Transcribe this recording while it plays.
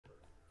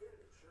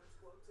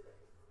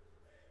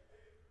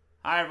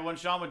Hi everyone,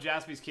 Sean with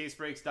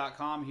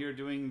JaspysCaseBreaks.com here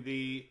doing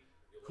the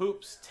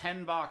Hoops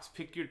 10-box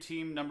Pick Your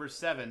Team number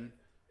 7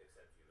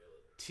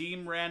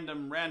 Team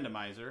Random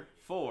Randomizer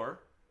for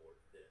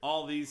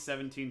all these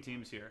 17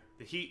 teams here.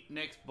 The Heat,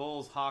 Knicks,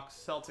 Bulls, Hawks,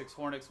 Celtics,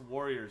 Hornets,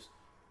 Warriors,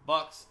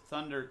 Bucks,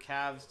 Thunder,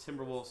 Cavs,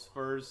 Timberwolves,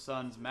 Spurs,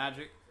 Suns,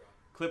 Magic,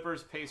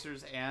 Clippers,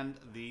 Pacers, and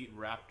the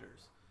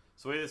Raptors.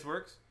 So the way this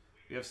works,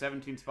 we have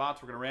 17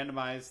 spots. We're going to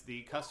randomize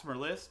the customer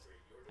list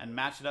and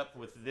match it up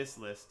with this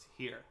list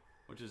here,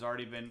 which has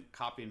already been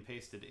copy and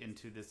pasted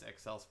into this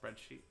Excel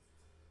spreadsheet.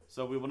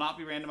 So we will not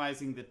be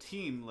randomizing the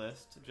team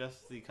list,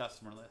 just the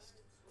customer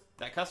list.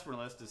 That customer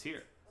list is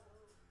here.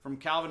 From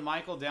Calvin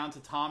Michael down to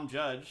Tom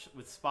Judge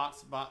with spot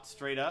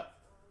straight up.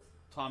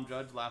 Tom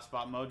Judge, last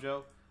spot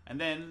mojo. And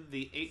then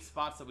the 8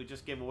 spots that we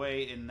just gave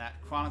away in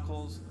that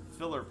Chronicles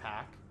filler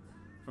pack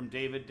from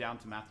David down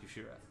to Matthew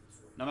Shira.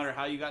 No matter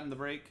how you got in the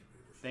break,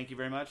 thank you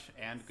very much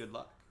and good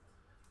luck.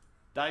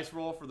 Dice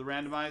roll for the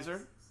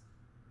randomizer.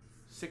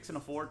 6 and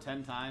a 4,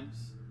 10 times.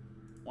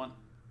 1.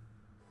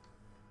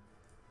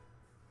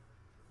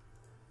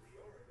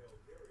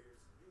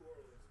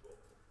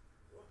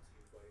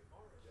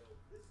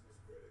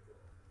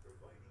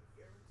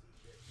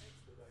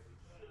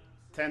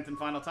 Tenth and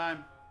final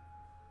time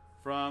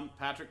from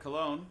Patrick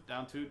Cologne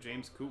down to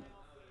James Coop.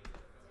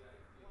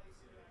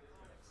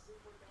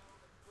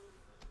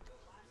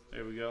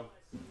 There we go.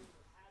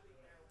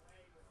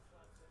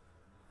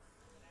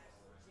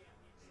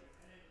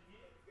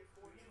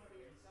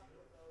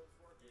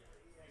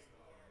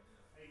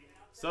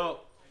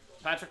 So,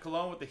 Patrick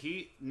Cologne with the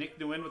Heat, Nick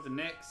Nguyen with the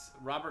Knicks,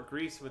 Robert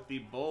Grease with the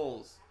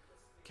Bulls,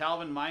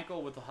 Calvin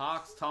Michael with the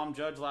Hawks, Tom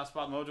Judge, last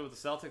spot mojo with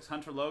the Celtics,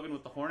 Hunter Logan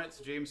with the Hornets,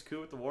 James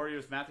Koo with the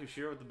Warriors, Matthew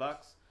Shearer with the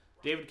Bucks,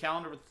 David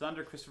Callender with the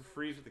Thunder, Christopher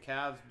Freeze with the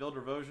Cavs, Bill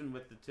Dervosian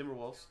with the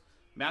Timberwolves,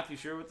 Matthew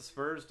Shearer with the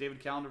Spurs,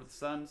 David Callender with the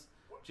Suns,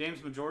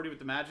 James Majority with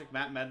the Magic,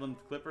 Matt Medlin with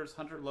the Clippers,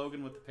 Hunter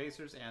Logan with the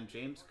Pacers, and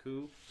James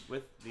Koo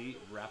with the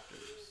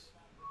Raptors.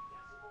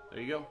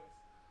 There you go.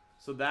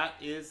 So that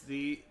is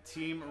the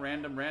Team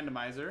Random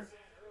Randomizer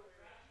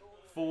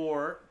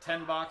for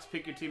 10-box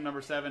Pick Your Team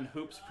number 7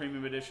 Hoops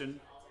Premium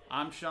Edition.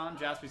 I'm Sean,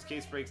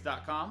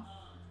 JaspysCaseBreaks.com.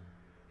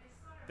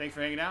 Thanks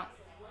for hanging out.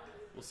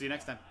 We'll see you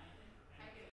next time.